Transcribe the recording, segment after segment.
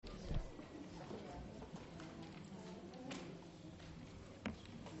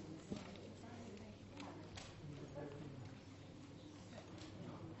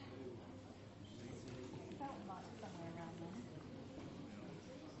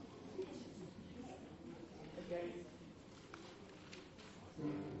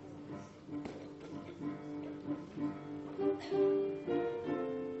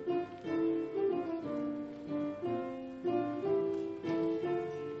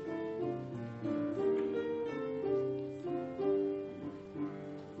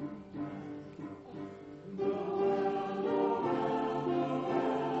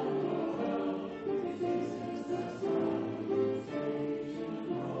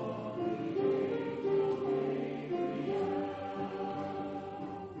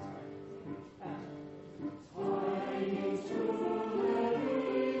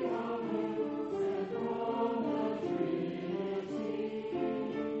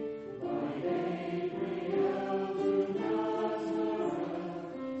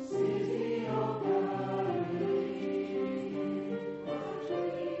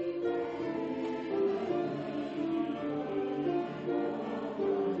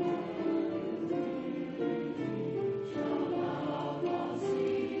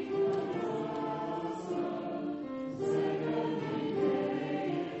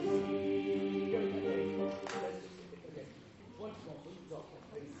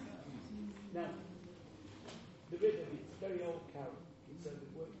Now, the rhythm, it's a very old carol, so the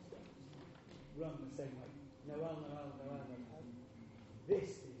words run the same way. Noel, Noel, Noel, Noel. This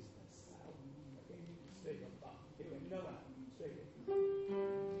is the sound. Okay, straight up, back. Here we go. Noel, straight in.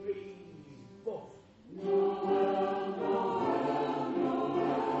 3, 4. Noel, Noel,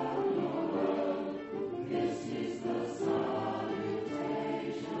 Noel, Noel. This is the salutation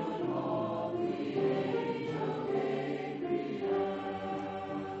of the angel Gabriel.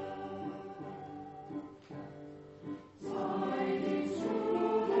 Tidings to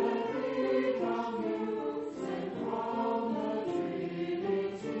the freedom youth sent from the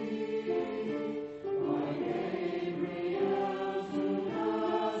Trinity, by Gabriel to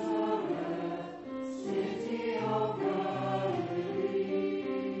Nazareth, city of Galilee.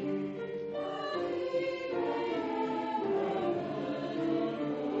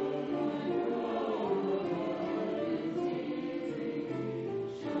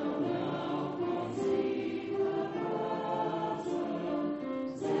 Shall now conceive the person,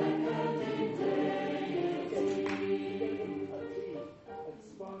 second in deity. It's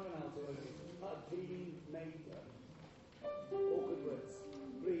sparring out already. A D major. Awkward words.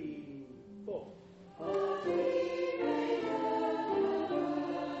 3, 4. A D major.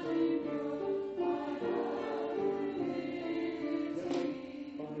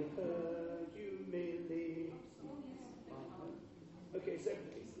 I heard you merely. Okay, second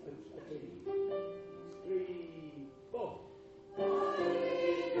place. A D. 3, 4.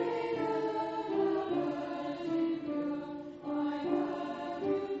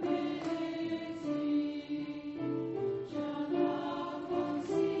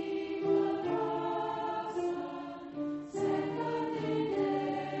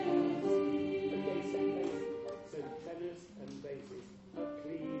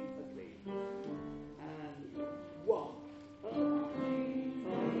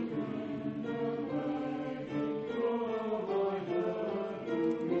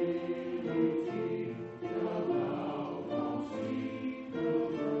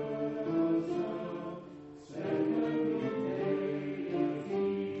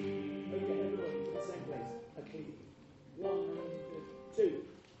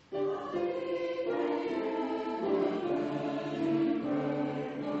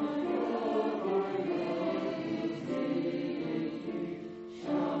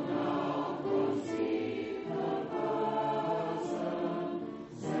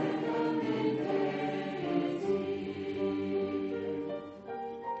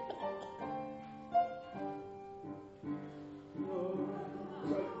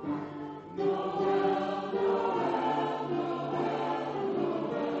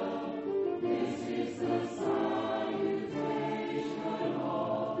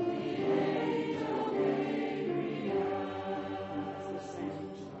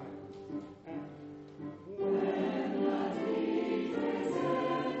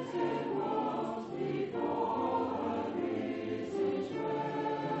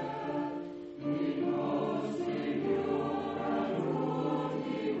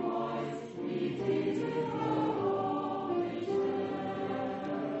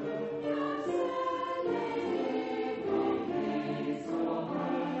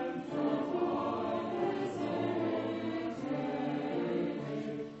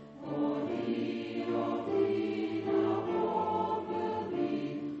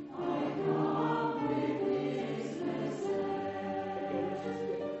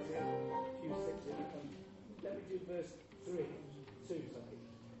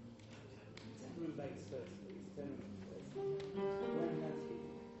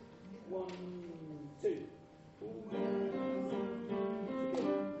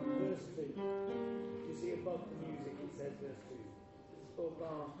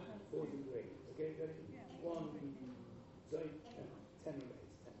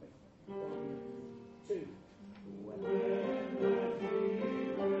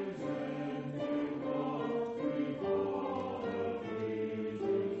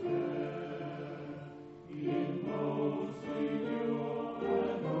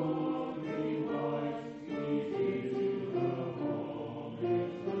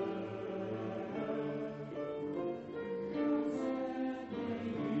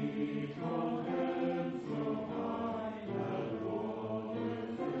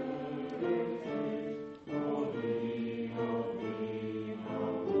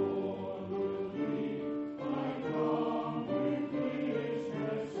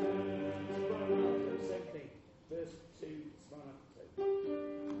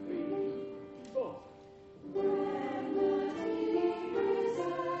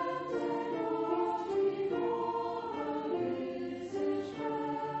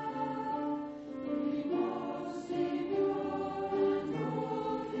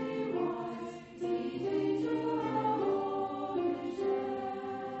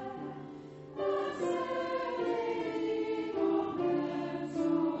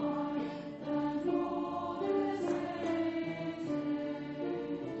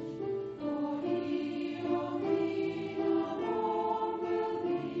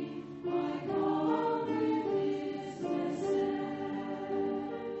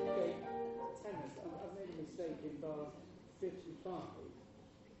 55,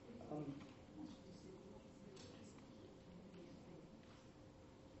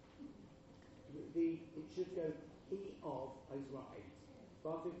 it should go he of is right.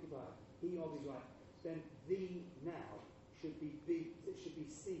 Bar 55, he of is right. Then the now should be B. It should be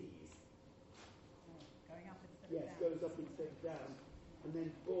C's. Going up instead yes, of down. goes up instead of down, and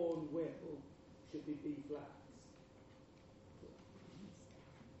then born will should be B flats.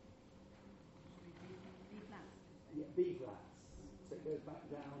 B flats. Yeah, B flats. So it goes back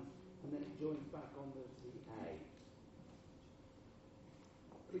down, and then it joins back on the A.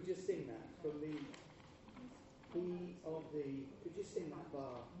 Could you just sing that from the B of the? Could you sing that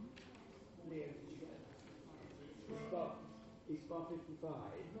bar? Leo, did you get it? It's bar 55.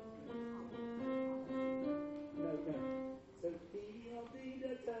 No. So B of the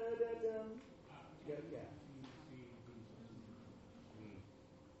da da da da. Go, yeah.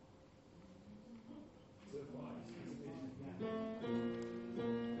 So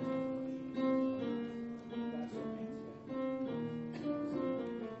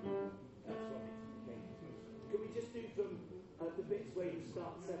the bits where you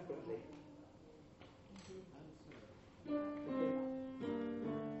start separately. Okay.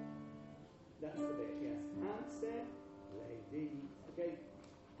 That's the bit, yes. And step, lady. Okay.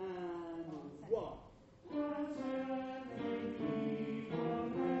 And one.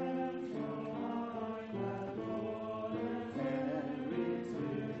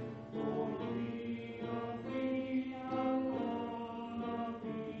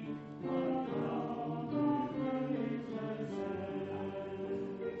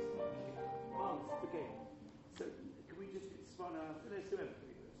 Let's do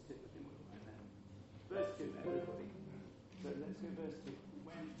everything. Let's stick with him right now. Verse 2, everybody. So let's go verse 2.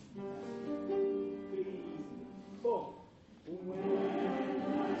 When 3, 4.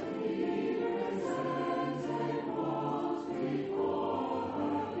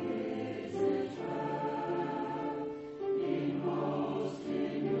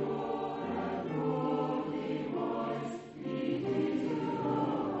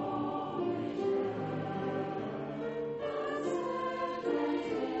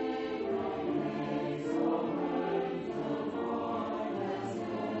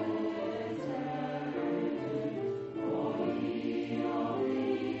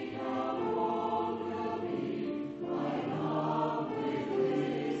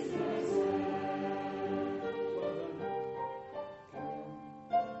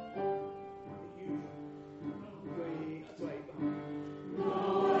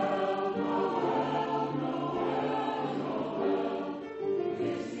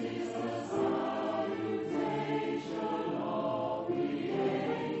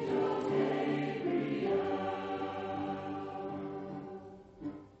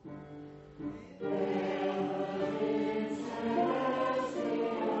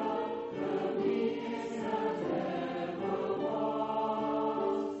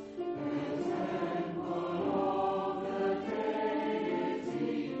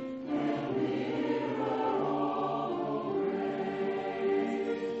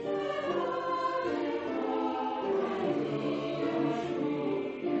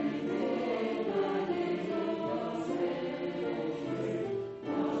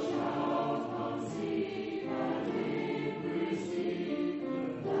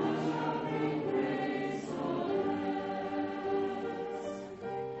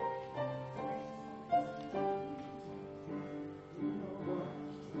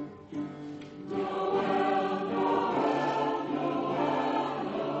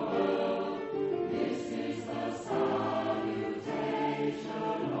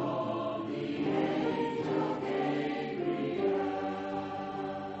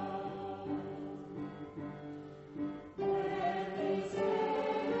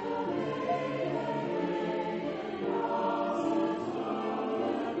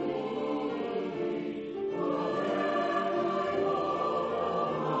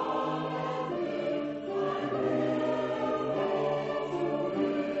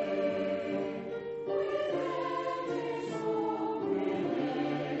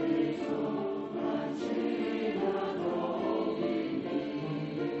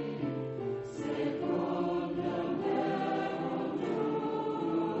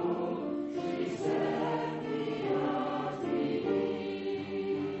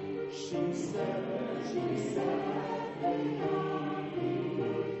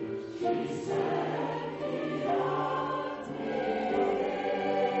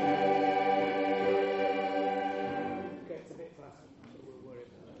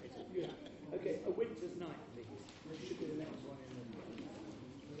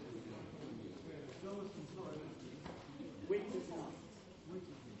 Winter's night.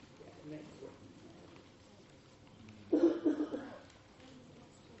 Yeah, next one.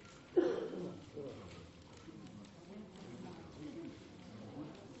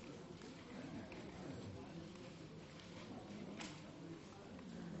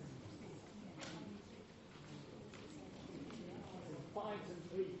 Fives and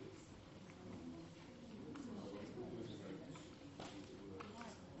threes.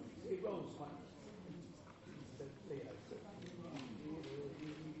 It rolls quite. So, Theo, so.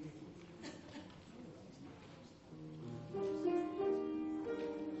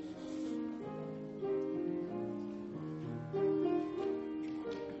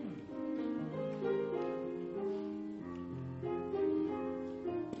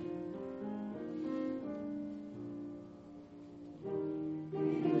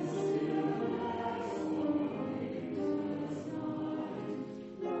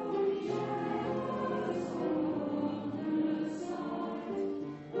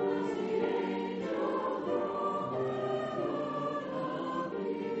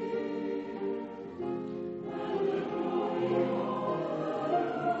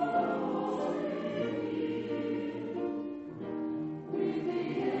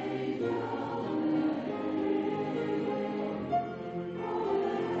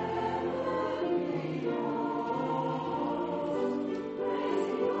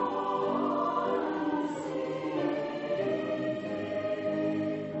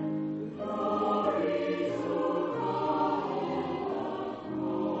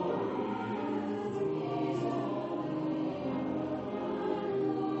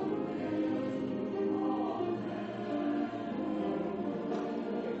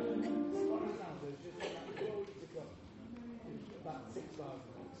 About 6 bars,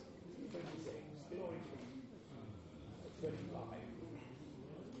 26, glory to 25.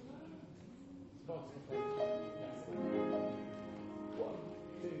 Bottom of page. 1,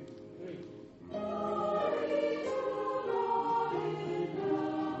 2, 3.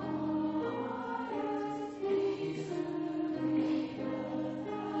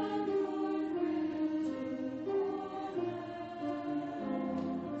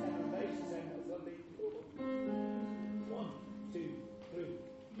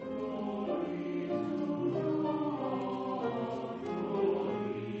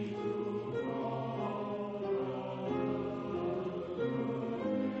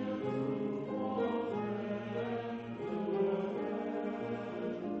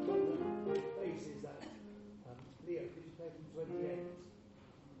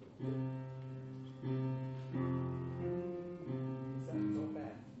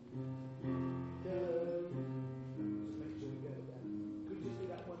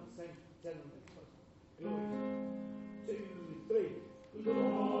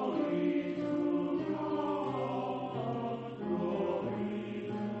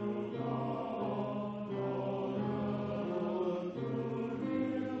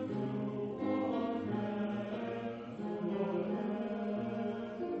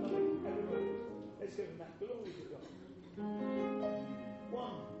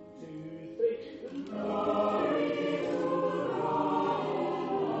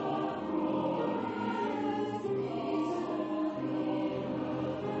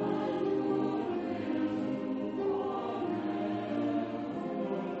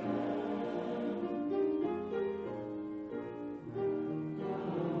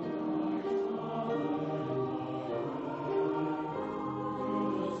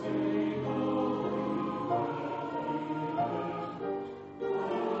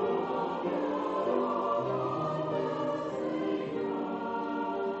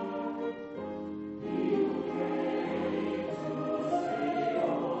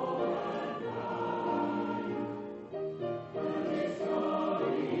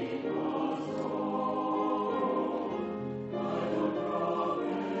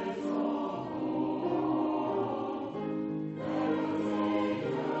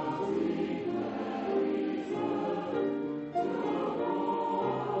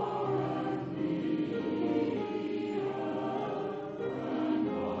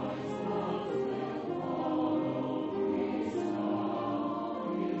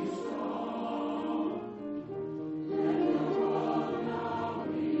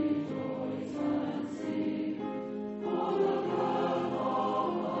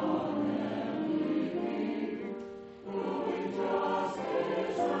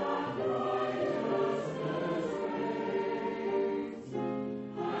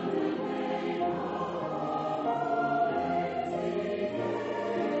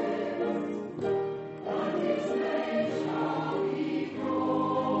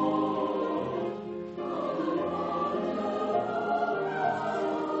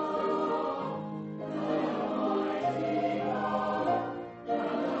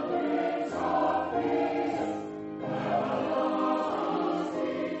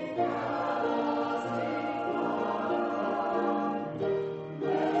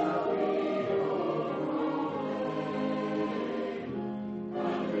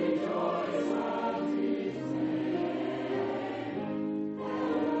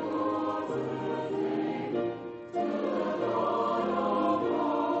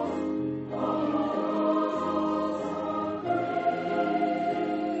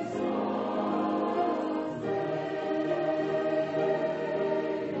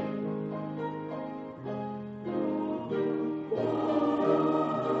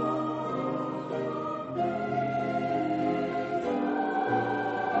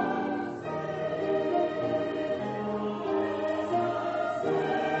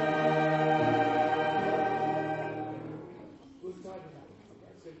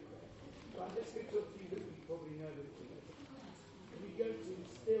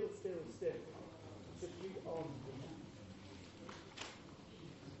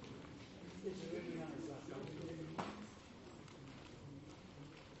 This is really nice last time.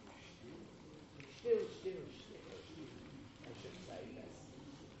 Still. I should say this.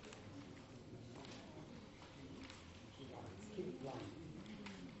 Keep it flying.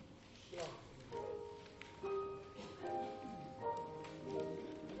 Still.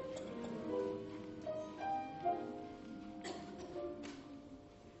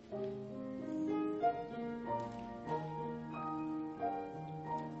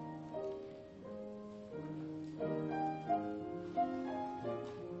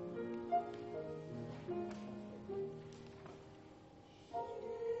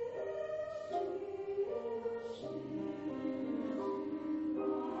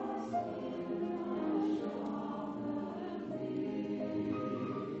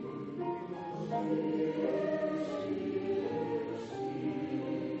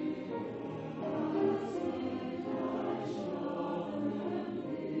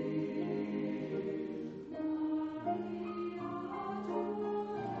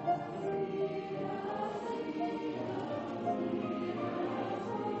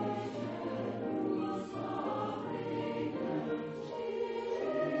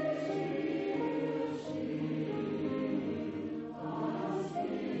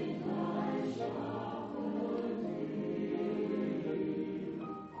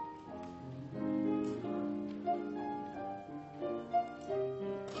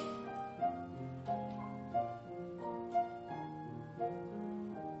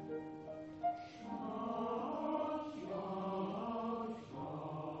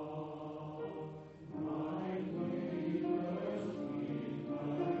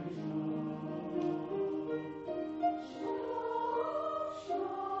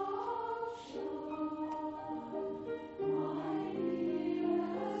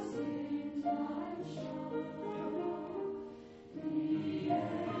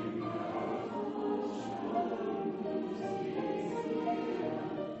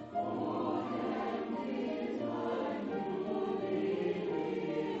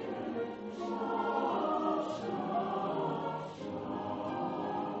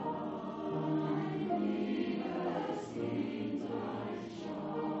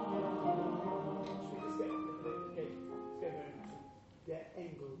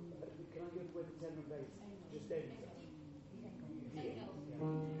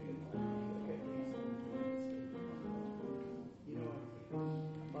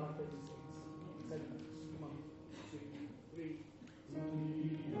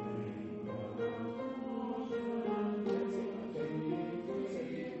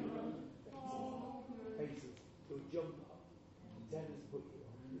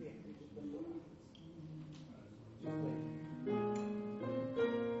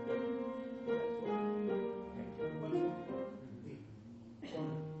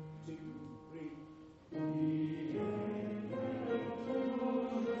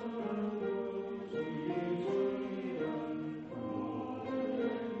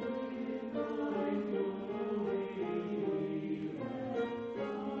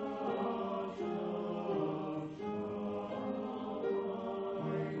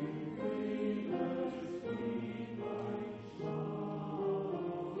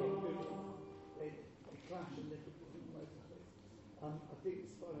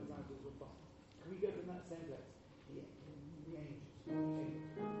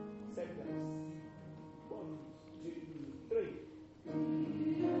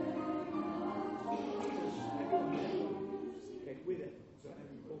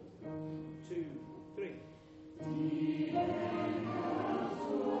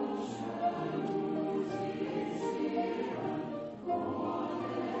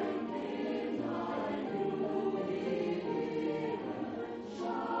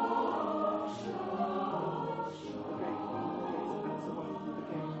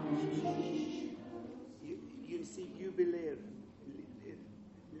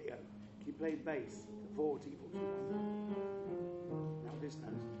 Played bass, 40. Now this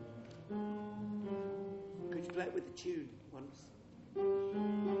note. Could you play it with the tune once? Well,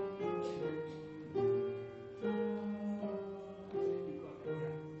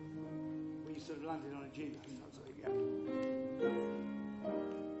 you sort of landed on a G.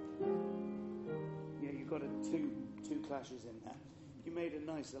 Yeah, you've got two clashes in there. You made a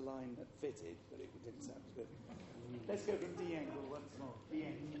nicer line that fitted, but it didn't sound as good. Let's go from D angle once more. D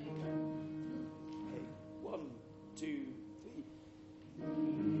angle. Okay. 1, 2, 3.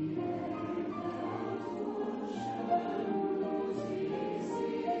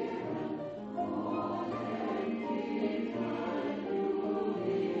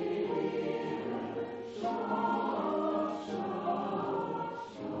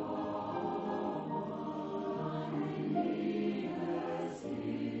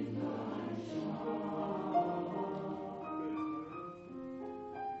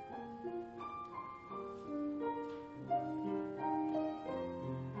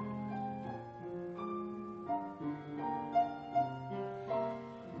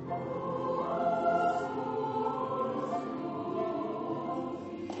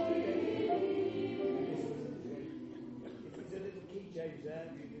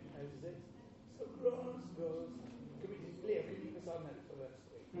 you didn't notice it. So grows, grows. Can we just, Leo, can you give us our notes for verse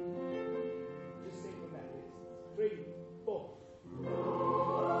 3? Just sing from that, please. 3, 4.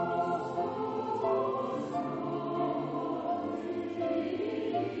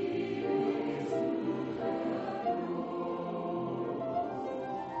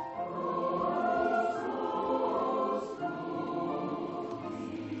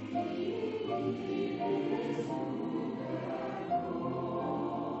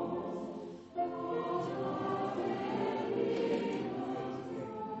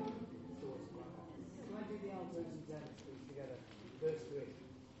 Verse 3.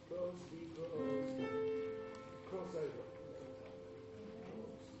 Cross, he cross. Cross over.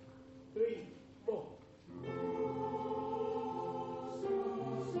 3, 4.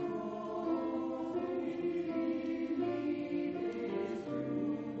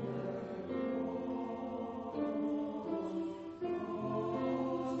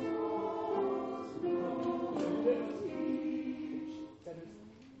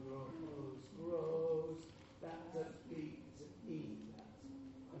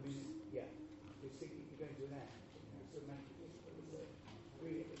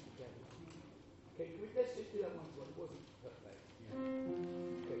 Let's just do that once more. It wasn't perfect.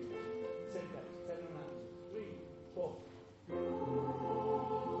 Okay. Same place. 7 and 3, 4.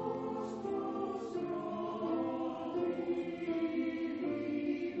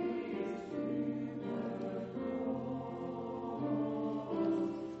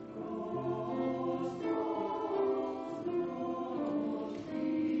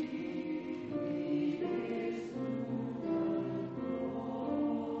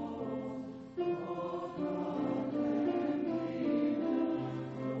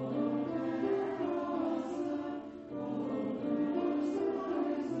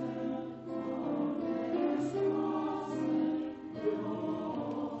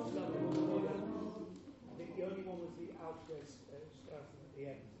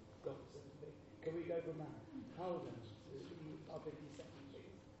 Can we go from that? Halden, our 52nd,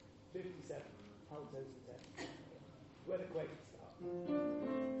 please. 57, altos and 10. Where the quakes start.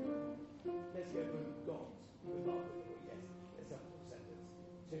 Let's go from God. We've got yes. Let's have 4 seconds.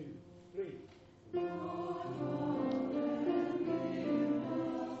 2, 3.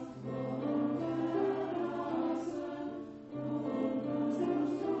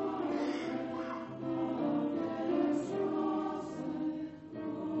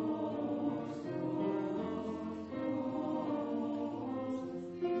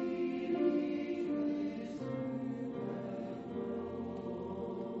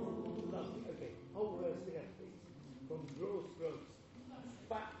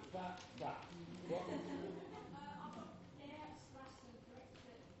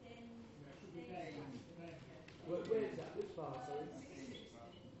 Where's that? Which bar, sorry?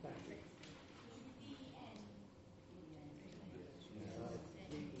 Thank you.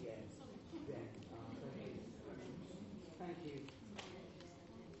 D-E-N. Thank you.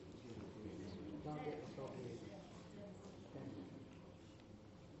 Can't get the copy. Thank you.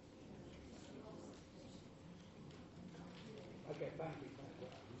 Okay, thank you.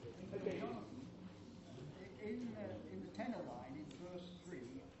 Okay. In the tenor line, in verse 3,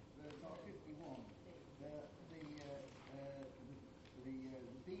 bar 51, the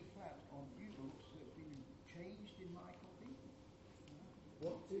B flat on bugles has been changed in my copy.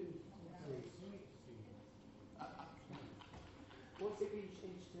 What to? What's it inch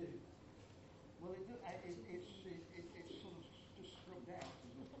 2? Well, it's sort of just scrubbed out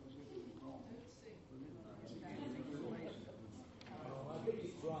as if it was wrong. I think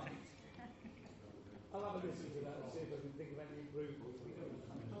it's right. I'll have a listen to that and see if I can think of any improvements.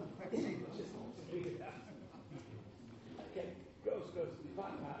 Just read it out. Okay, gross.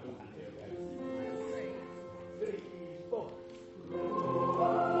 Back that. 3, 4.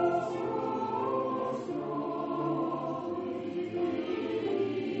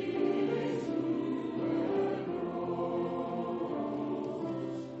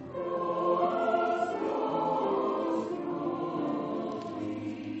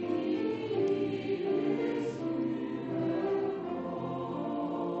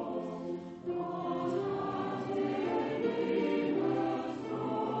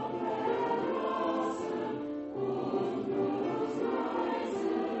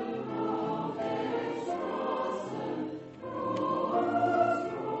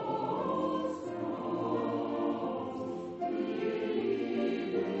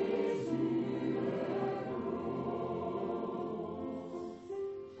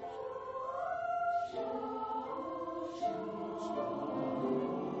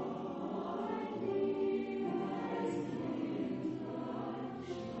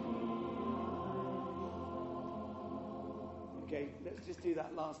 Okay, let's just do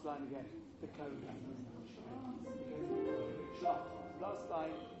that last line again. The code. Sharp. Last line.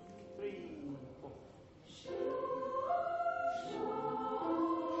 3, 4.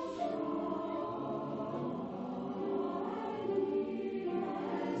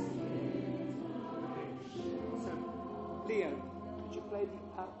 So, Leo, could you play the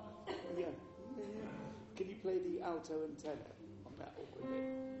Can you play the alto and tenor on that awkward bit?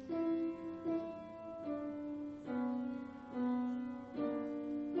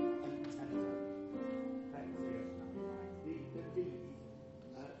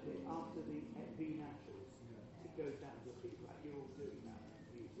 After the B naturals, it goes down to a B flat. You're all doing that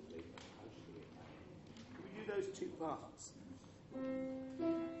beautifully. I should be in that. Can we do those two parts?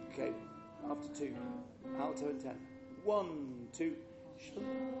 Okay, after 2, alto and tenor. 1, 2.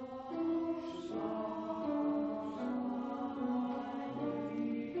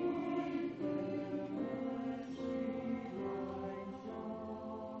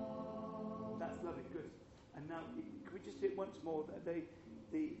 That's lovely, good. And now, can we just do it once more?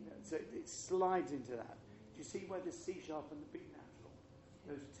 So it slides into that. Do you see where the C sharp and the B natural,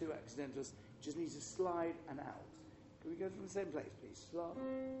 those two accidentals, just need to slide and out? Can we go from the same place, please?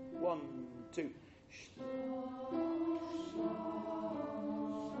 1, 2.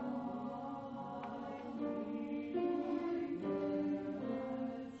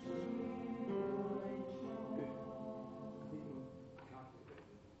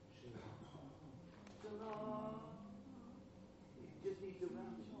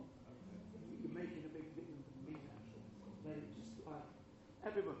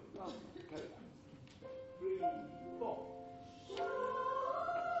 Everyone, last one. Okay. 3, 4.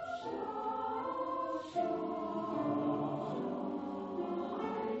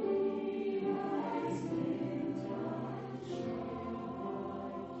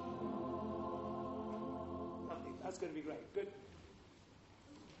 Lovely. That's going to be great. Good.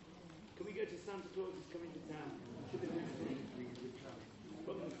 Can we go to Santa Claus is Coming to Town? Should have been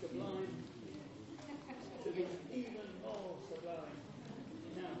from the sublime to the even more sublime.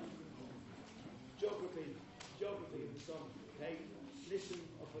 Now, geography of the song. Okay, listen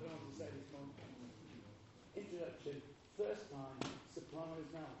of what I want to say this morning. Introduction, first time,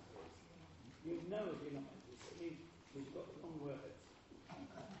 sopranos now. You know if you're not we've got the wrong words.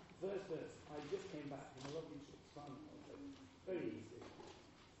 First verse, I just came back from a lovely trip to soprano, very easy.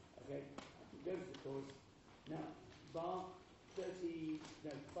 Okay, go to the chorus. Now, bar 40,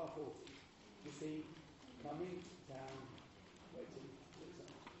 you see, coming down, waiting.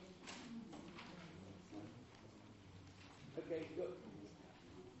 Okay, look.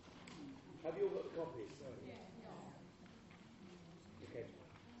 Have you all got copies? Sorry. Okay.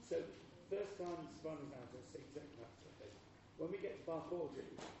 So, first time sopranos out, I'll say exactly that. Okay. When we get to bar 40,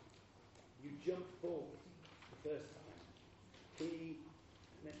 you jump forward the first time.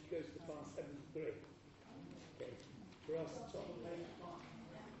 And then it goes to bar 73. Okay. For us, top of page 5.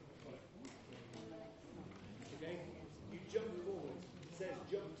 Okay. You jump forward. It says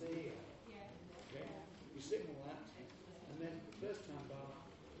jump to here. Okay. You signal that. And then the first time bar,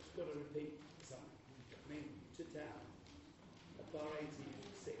 it's got to repeat something. Coming to town at bar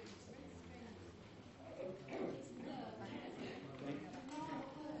 86.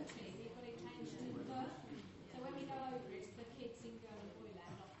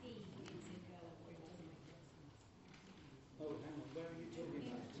 Oh, hang on, where are you talking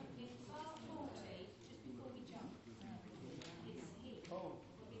about? It's bar 40, just before we jump. It's here. Oh.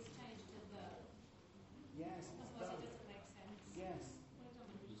 It's changed to the. Yes, it's Otherwise done. it doesn't make sense. Yes. Well, it's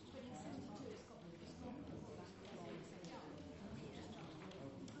on 2072, it's got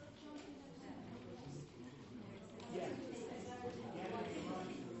Yeah.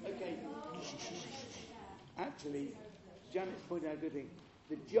 Okay. Actually, Janet's pointed out a good thing.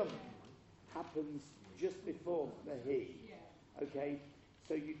 The jump happens just before the he. Okay?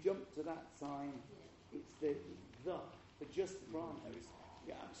 So you jump to that sign. It's the just sopranos.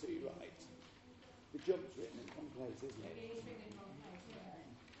 You're absolutely right. The jump's written in one place, isn't it?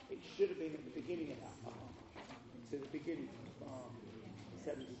 It should have been at the beginning of that bar. To the beginning of bar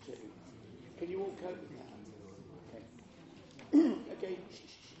 72. Can you all cope with that? Okay. Okay.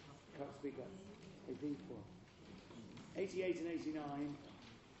 Can't speak up. 88 and 89,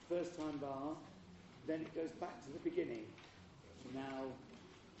 first time bar. Then it goes back to the beginning. Now,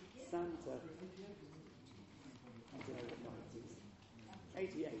 Santa. I don't know what number it is.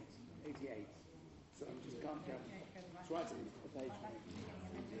 88. So I just can't go. It's right at the page.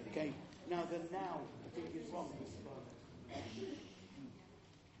 Okay. Now the now I think is wrong. The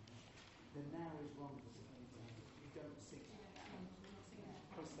now is wrong. You don't sing that.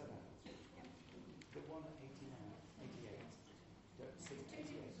 Cross that out. The one at 88.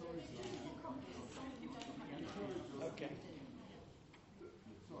 Okay.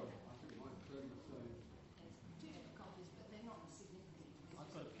 Sorry, I think my friend was saying. Two different copies, but they're not significant.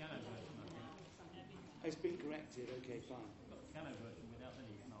 I've got the piano version, I think. It's been corrected. Okay, fine. I've got the piano version without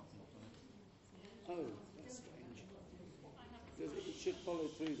any markings on it. Oh, that's strange. It should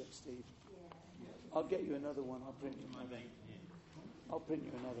follow through, though, Steve. I'll get you another one. I'll print you another. I'll print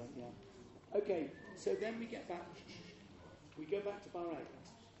you another. Yeah. Okay. So then we get back. We go back to bar 8.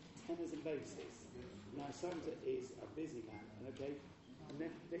 Tenors and basses. Now Santa is a busy man. Okay. And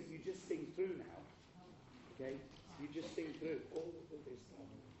then you just sing through now. Okay. You just sing through all of this stuff.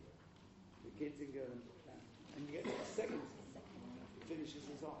 The kids and girls, and you get the second finishes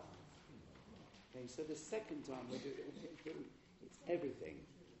us off. Okay, so the second time we do it, it's everything.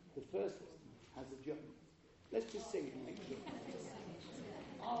 The first has a jump. Let's just sing it and make sure.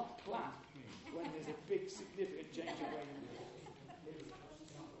 I'll clap when there's a big significant change of way.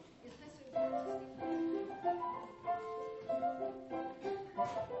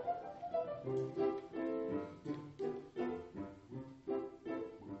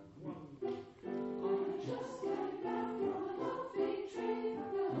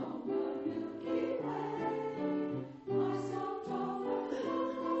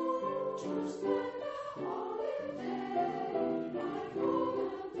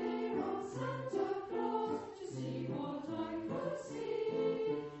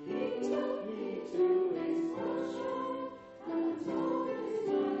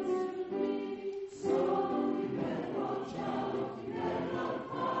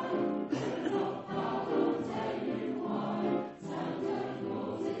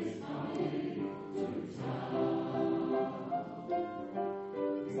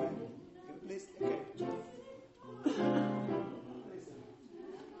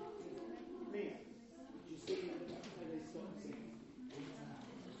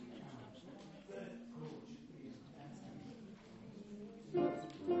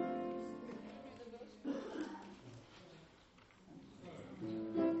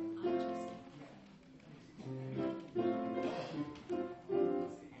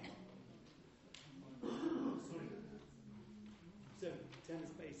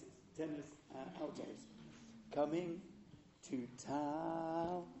 Tenors, altos, coming to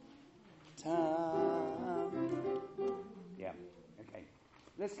town. Yeah, okay.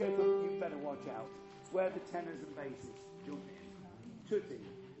 Let's go for You Better Watch Out. It's where the tenors and basses jump in. Tutti.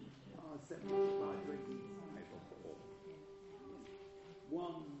 75, 25, 4.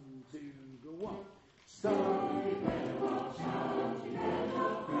 1, 2, go 1. So you better watch out, you better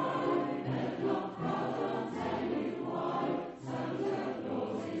not cry, you better not cry, I'll tell you why. Santa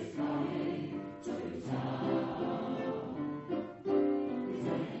Claus is coming to town. He's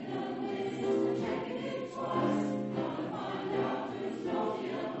making a list, checking it twice, gonna find out who's naughty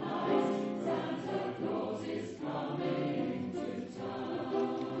and nice. Santa Claus is coming to town.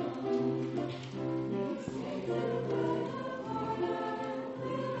 He's taking the word of honor,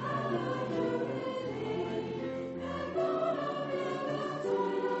 we'll have a jubilee.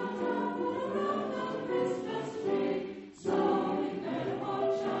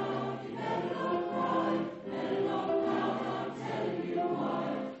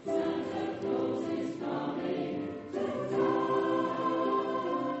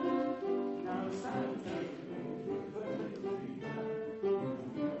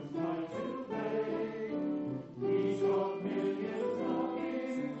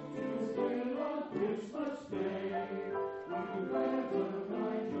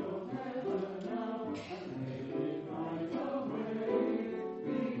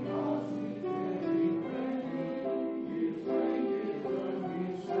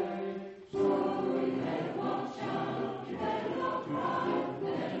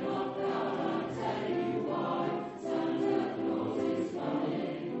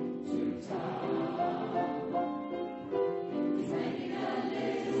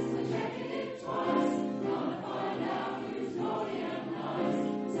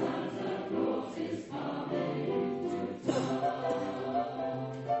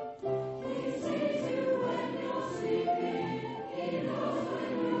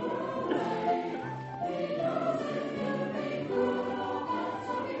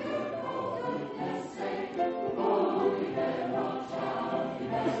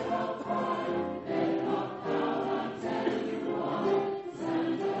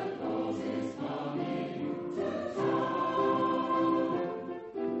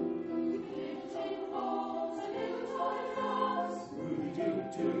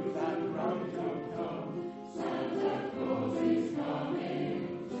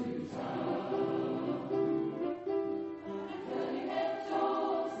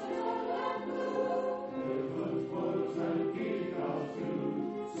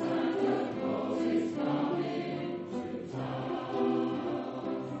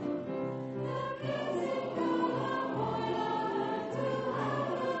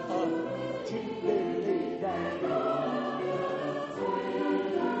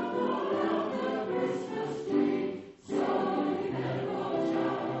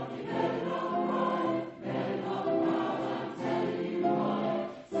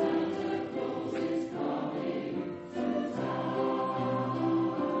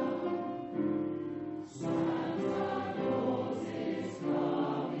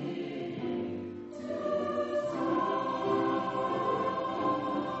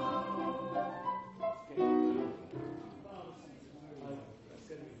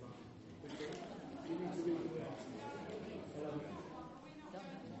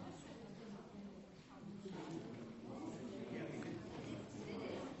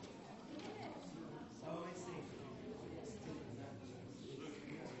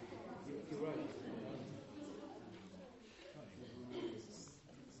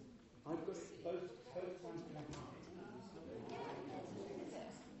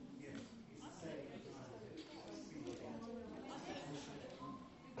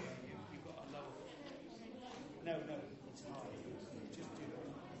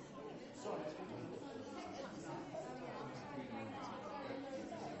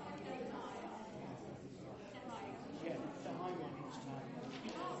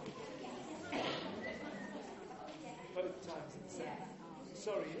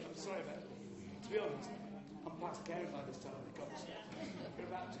 sorry about it. To be honest, I'm past caring by this time because we're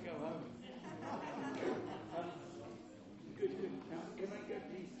about to go home. Good. Now, can I go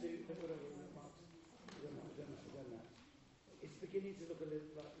please to whatever remarks? Done that. It's beginning to look a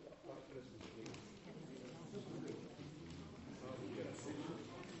little like Christmas.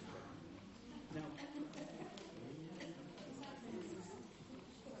 Now,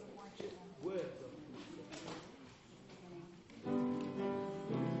 words on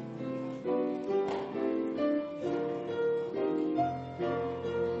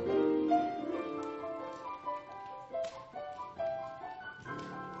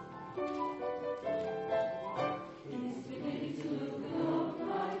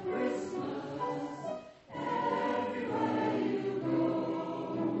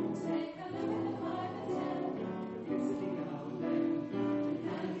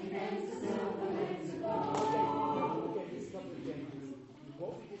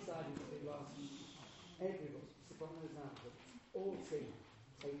everybody, sopranos and altos, all sing,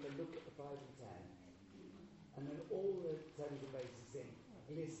 take a look at the 5 and 10, and then all the tenors and basses sing,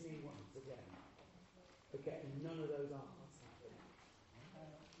 listening once again. Okay, and none of those are what's happening.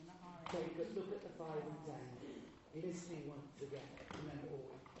 Take a look at the 5 and 10, listening once again, and then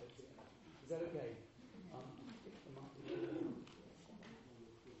all go together. Is that okay? No, I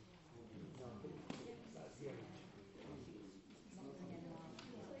think that's the only.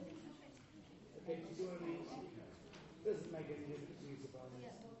 Okay, do you see what I mean? Doesn't make any difference to you, sopranos.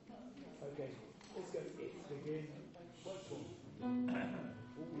 Okay, let's go. It's begin. Once more.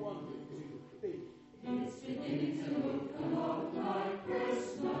 1, 2, 3. It's beginning to look a lot like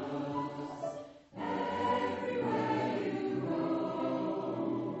Christmas. Everywhere you go,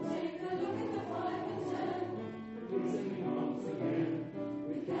 take a look at the 5 and 10. Listening once again,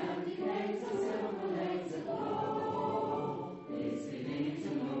 with candy canes and silver lanes aglow. It's beginning to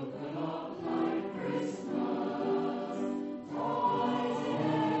look a lot like Christmas. Toys in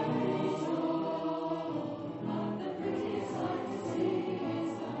every store, but the prettiest sight to see is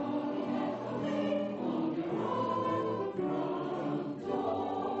the holly and the ring on your own front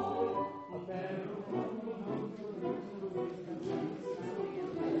door. A pair of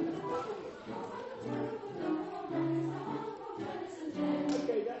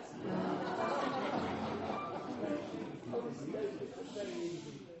okay, that's this is very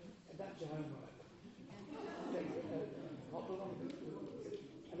easy. And that's your homework. Hop along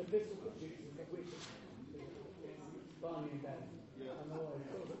and a pistol could shoot you, which is Barney and Ben. And the way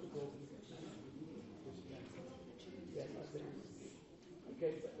it's all at the ball. Yeah, that's it.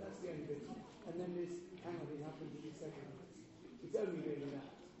 Okay, so that's the only bit. And then this hang on, it happens in the second. It's only really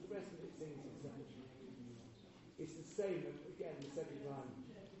that. The rest of it sings itself. It's the same again the second time.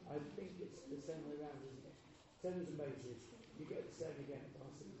 I think it's the same way around, isn't it? Tenors and basses, you get the same again,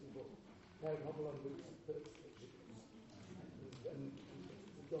 past 64. Pair of hop-along boots and first picture. And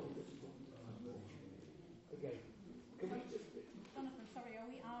the dog that's okay. Can we just... Jonathan, sorry, are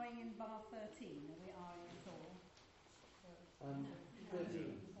we eyeing in bar 13? Are we eyeing at all?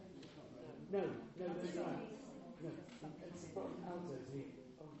 13. No, there's not. No, it's from altos here.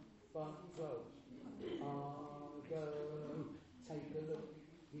 Bar 12. Go, take a look.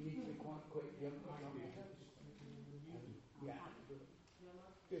 You need to be quite quick. You haven't quite yeah.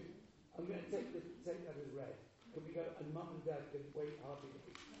 Good. I'm going to take that as read. Can we go? And Mum and Dad can wait hardly.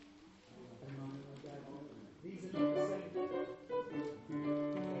 And Mum and Dad. These are not the same.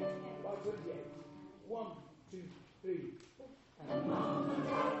 Bar 28. 1, 2, 3. And Mum and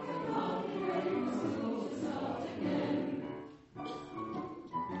Dad can hardly wait to start again.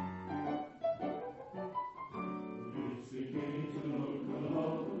 It's beginning to look a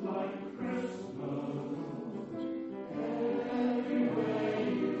lot like Christmas. Everywhere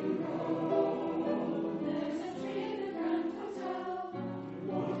you go, there's a tree in the Grand Hotel.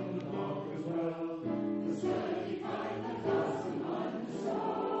 One in the park as well. There's 35,000 behind the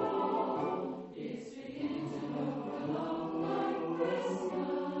store. It's beginning to look a lot like Christmas.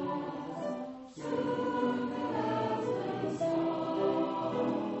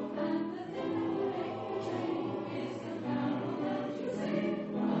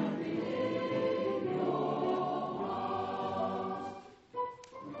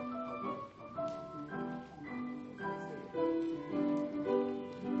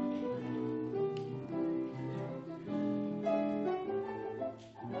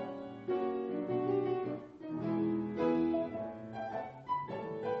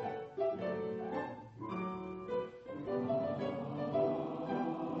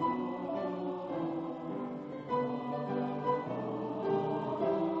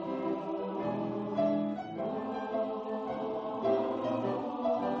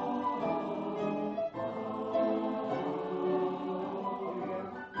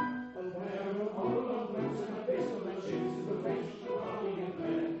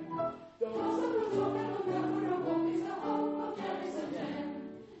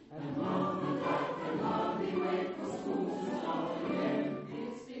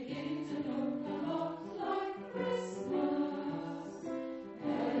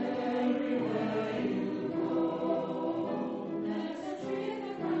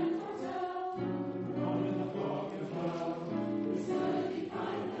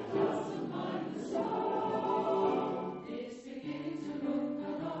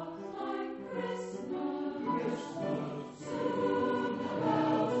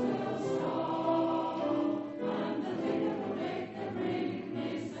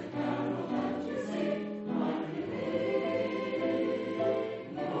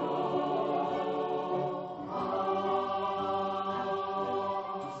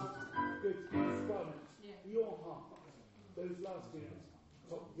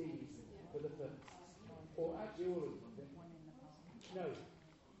 all of them. No.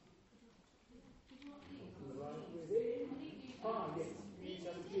 Right within. Ah, yes.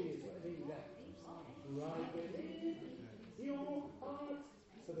 Yes, G is what I mean there. Right within your heart.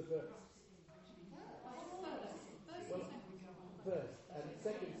 For the verse. Well, verse. And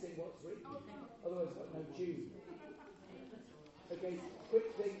second, sing what's written. Otherwise, it's got no tune. Okay,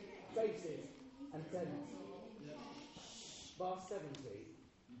 quickly, faces and tense. Verse 17.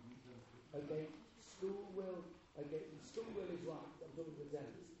 Okay, school will is right. I'm talking to the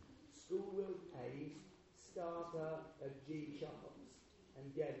tenants. School will A's, starter at G sharps, and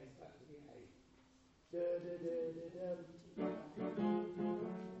again it's back to the A. Da da da da da.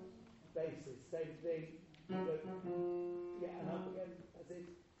 Bases, same thing. Yeah, and up again. That's it.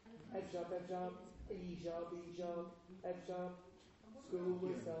 F sharp, E sharp, F sharp. School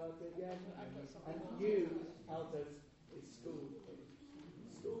will start again. And U, altos, is school.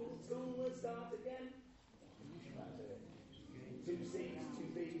 School will start again. That's it. 2 C's, 2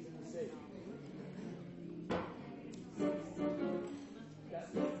 B's, and a C.